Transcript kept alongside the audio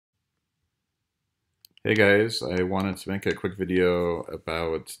Hey guys, I wanted to make a quick video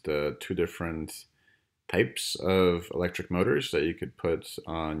about the two different types of electric motors that you could put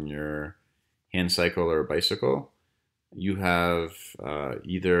on your hand cycle or bicycle. You have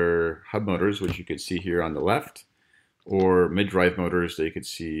either hub motors, which you could see here on the left, or mid-drive motors that you could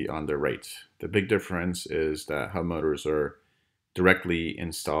see on the right. The big difference is that hub motors are directly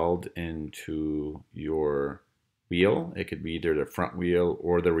installed into your wheel. It could be either the front wheel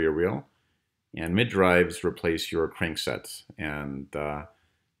or the rear wheel. And mid drives replace your crankset and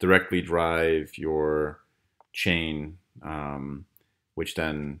directly drive your chain, which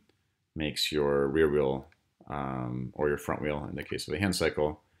then makes your rear wheel or your front wheel, in the case of a hand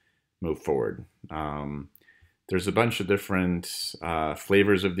cycle, move forward. There's a bunch of different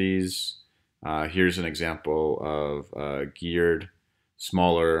flavors of these. Here's an example of a geared,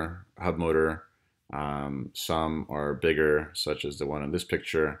 smaller hub motor. Some are bigger, such as the one in this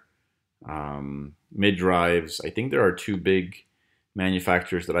picture. Mid drives, I think there are two big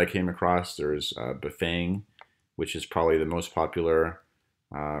manufacturers that I came across. There's Bafang, which is probably the most popular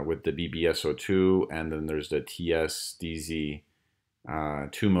with the BBSO2, and then there's the TSDZ2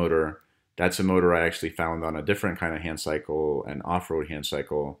 motor. That's a motor I actually found on a different kind of hand cycle, an off-road hand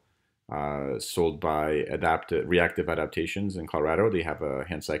cycle sold by Reactive Adaptations in Colorado. They have a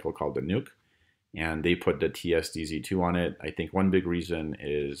hand cycle called the Nuke, and they put the TSDZ2 on it. I think one big reason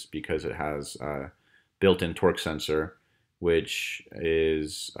is because it has a built-in torque sensor, which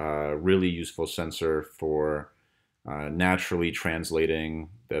is a really useful sensor for naturally translating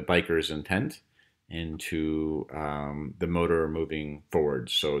the biker's intent into the motor moving forward.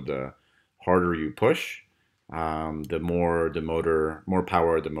 So the harder you push, the more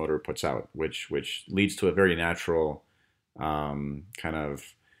power the motor puts out, which leads to a very natural kind of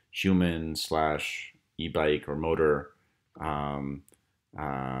human slash e-bike or motor um,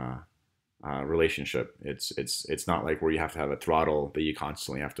 uh, relationship. It's not like where you have to have a throttle that you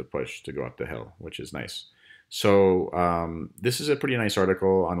constantly have to push to go up the hill, which is nice. So this is a pretty nice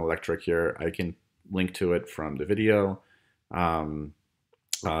article on electric here. I can link to it from the video. Um,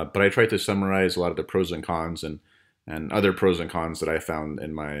 but I tried to summarize a lot of the pros and cons and other pros and cons that I found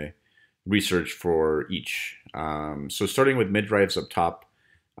in my research for each. So starting with mid drives up top,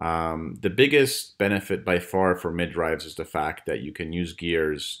 the biggest benefit by far for mid drives is the fact that you can use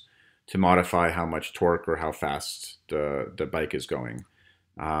gears to modify how much torque or how fast the bike is going.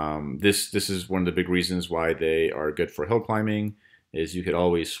 This is one of the big reasons why they are good for hill climbing, is you could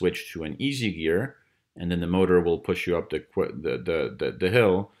always switch to an easy gear, and then the motor will push you up the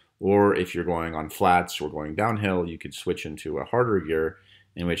hill. Or if you're going on flats or going downhill, you could switch into a harder gear,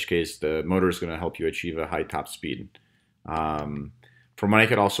 in which case the motor is going to help you achieve a high top speed. From what I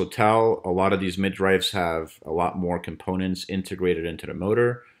could also tell, a lot of these mid drives have a lot more components integrated into the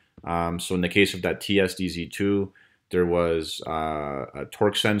motor. So in the case of that TSDZ2, there was a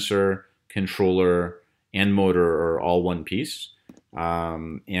torque sensor, controller, and motor are all one piece.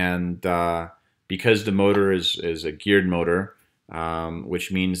 And because the motor is a geared motor,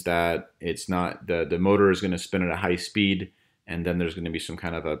 which means that it's not the motor is going to spin at a high speed, and then there's going to be some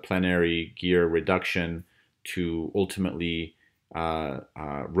kind of a plenary gear reduction to ultimately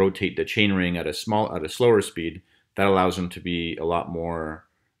rotate the chainring at a slower speed. That allows them to be a lot more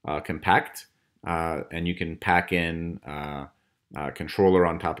compact, and you can pack in a controller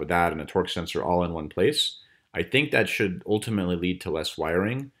on top of that and a torque sensor all in one place. I think that should ultimately lead to less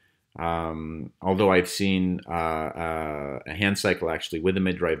wiring. Although I've seen a hand cycle actually with a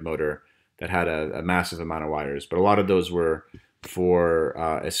mid-drive motor that had a massive amount of wires, but a lot of those were for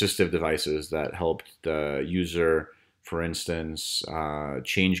assistive devices that helped the user, for instance,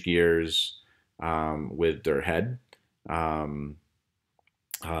 change gears with their head. Um,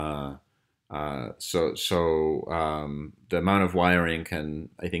 the amount of wiring can,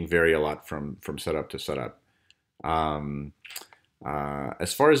 I think, vary a lot from setup to setup.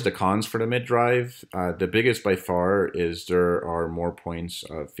 As far as the cons for the mid drive, the biggest by far is there are more points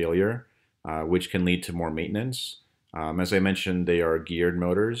of failure, which can lead to more maintenance. As I mentioned, they are geared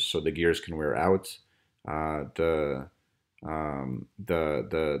motors, so the gears can wear out. The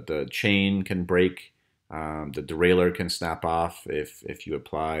chain can break. The derailleur can snap off if you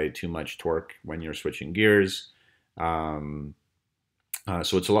apply too much torque when you're switching gears. So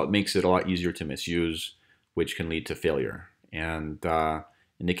makes it a lot easier to misuse, which can lead to failure. And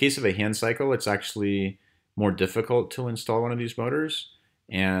in the case of a hand cycle, it's actually more difficult to install one of these motors.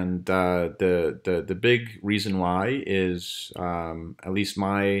 And the big reason why is, at least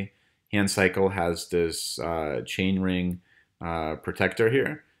my hand cycle has this chain ring protector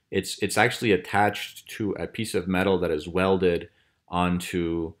here. It's actually attached to a piece of metal that is welded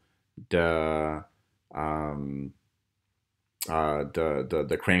onto the um,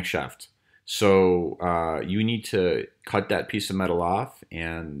 the crankshaft. So you need to cut that piece of metal off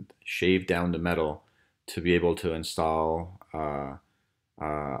and shave down the metal to be able to install a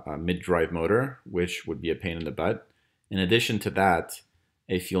mid-drive motor, which would be a pain in the butt. In addition to that,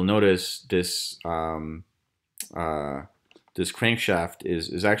 if you'll notice, uh, this crankshaft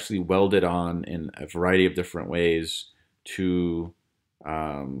is actually welded on in a variety of different ways to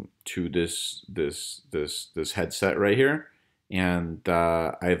this headset right here. And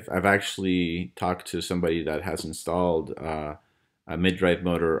I've actually talked to somebody that has installed a mid-drive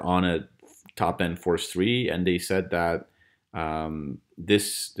motor on a top-end Force 3, and they said that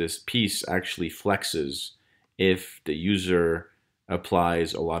this piece actually flexes if the user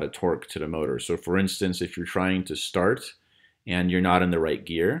applies a lot of torque to the motor. So for instance, if you're trying to start and you're not in the right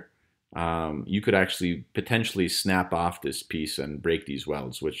gear, you could actually potentially snap off this piece and break these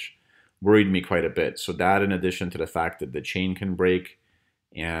welds, which worried me quite a bit. So that, in addition to the fact that the chain can break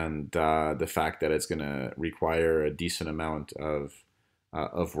and the fact that it's going to require a decent amount of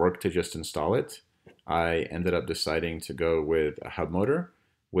work to just install it, I ended up deciding to go with a hub motor,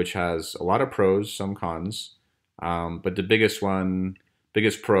 which has a lot of pros, some cons. But the biggest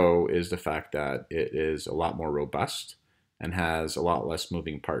pro is the fact that it is a lot more robust and has a lot less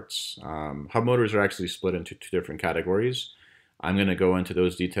moving parts. Hub motors are actually split into two different categories. I'm going to go into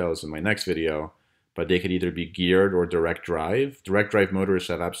those details in my next video, but they could either be geared or direct drive. Direct drive motors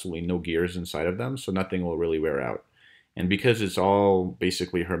have absolutely no gears inside of them, so nothing will really wear out. And because it's all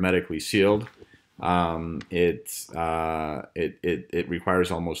basically hermetically sealed, it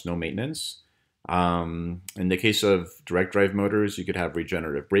requires almost no maintenance. In the case of direct drive motors, you could have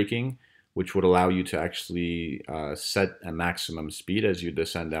regenerative braking, which would allow you to actually set a maximum speed as you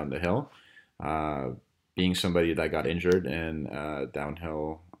descend down the hill. Being somebody that got injured in a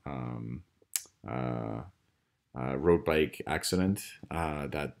downhill road bike accident,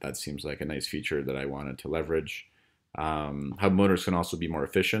 that seems like a nice feature that I wanted to leverage. Hub motors can also be more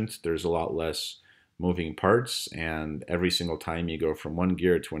efficient. There's a lot less moving parts, and every single time you go from one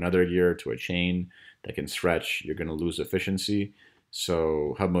gear to another gear to a chain that can stretch, you're going to lose efficiency.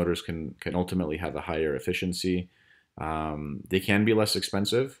 So hub motors can ultimately have a higher efficiency. They can be less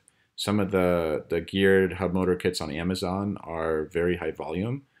expensive. Some of the geared hub motor kits on Amazon are very high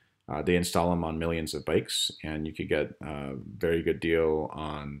volume. They install them on millions of bikes, and you could get a very good deal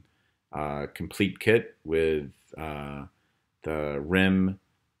on a complete kit with the rim,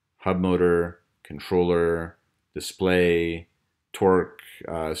 hub motor, controller, display, torque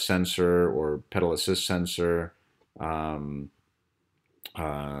sensor or pedal assist sensor,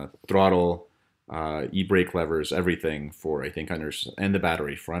 throttle, e-brake levers, everything for, I think, and the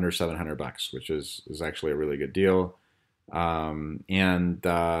battery for under $700, which is actually a really good deal.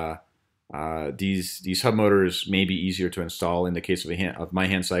 These hub motors may be easier to install. In the case of my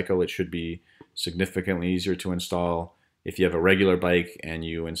Handcycle, it should be significantly easier to install. If you have a regular bike and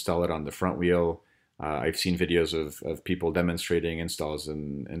you install it on the front wheel, I've seen videos of people demonstrating installs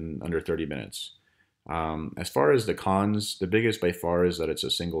in under 30 minutes. As far as the cons, the biggest by far is that it's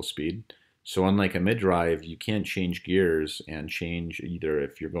a single speed. So unlike a mid-drive, you can't change gears and change either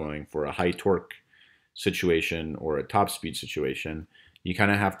if you're going for a high torque situation or a top speed situation. You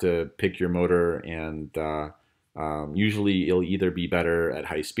kind of have to pick your motor, and usually it'll either be better at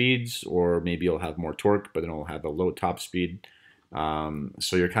high speeds, or maybe it'll have more torque, but it'll have a low top speed.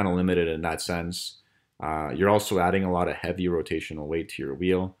 So you're kind of limited in that sense. You're also adding a lot of heavy rotational weight to your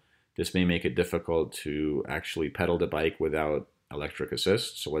wheel. This may make it difficult to actually pedal the bike without electric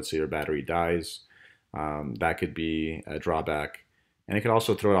assist. So let's say your battery dies. That could be a drawback. And it could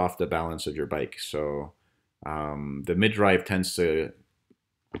also throw off the balance of your bike. So the mid-drive tends to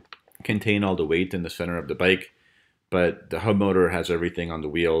contain all the weight in the center of the bike, but the hub motor has everything on the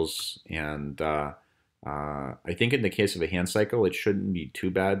wheels. And I think in the case of a Handcycle, it shouldn't be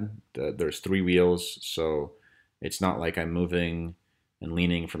too bad. There's 3 wheels, so it's not like I'm moving and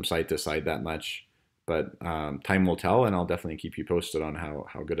leaning from side to side that much. But time will tell, and I'll definitely keep you posted on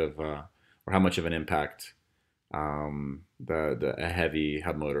how good of or how much of an impact a heavy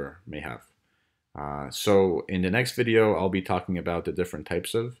hub motor may have. So in the next video, I'll be talking about the different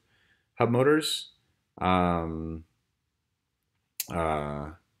types of hub motors. But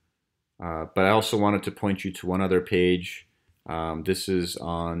I also wanted to point you to one other page. This is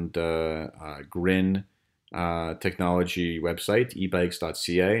on the Grin technology website,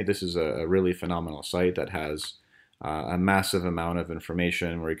 ebikes.ca. This is a really phenomenal site that has a massive amount of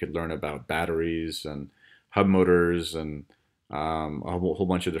information where you could learn about batteries and hub motors and a whole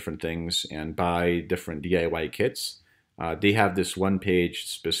bunch of different things, and buy different DIY kits. They have this one page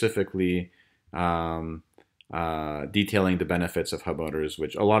specifically detailing the benefits of hub motors,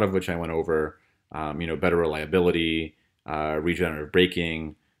 which a lot of which I went over. Better reliability, regenerative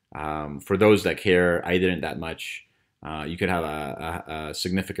braking. For those that care, I didn't that much. You could have a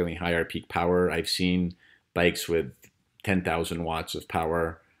significantly higher peak power. I've seen bikes with 10,000 watts of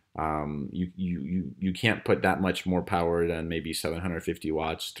power. You can't put that much more power than maybe 750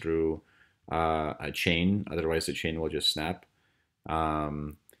 watts through a chain. Otherwise, the chain will just snap.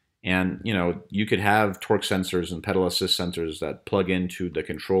 Um, and you could have torque sensors and pedal assist sensors that plug into the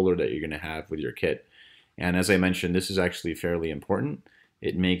controller that you're going to have with your kit. And as I mentioned, this is actually fairly important.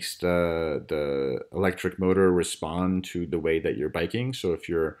 It makes the electric motor respond to the way that you're biking. So if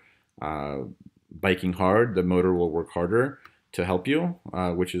you're uh, biking hard, the motor will work harder to help you,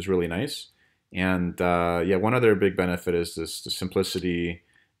 which is really nice. And yeah, one other big benefit is the simplicity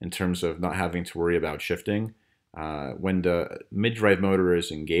in terms of not having to worry about shifting. When the mid-drive motor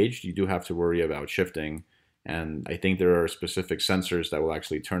is engaged, you do have to worry about shifting. And I think there are specific sensors that will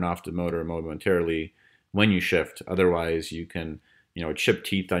actually turn off the motor momentarily when you shift. Otherwise, you can, chip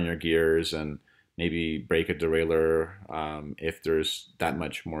teeth on your gears and maybe break a derailleur if there's that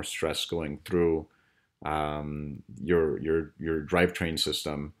much more stress going through your drivetrain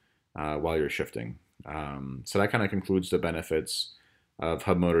system while you're shifting. So that kind of concludes the benefits of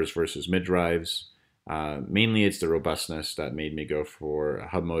hub motors versus mid drives. Mainly, it's the robustness that made me go for a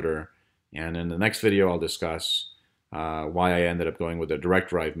hub motor. And in the next video, I'll discuss why I ended up going with a direct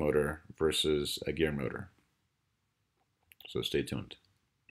drive motor versus a gear motor. So stay tuned.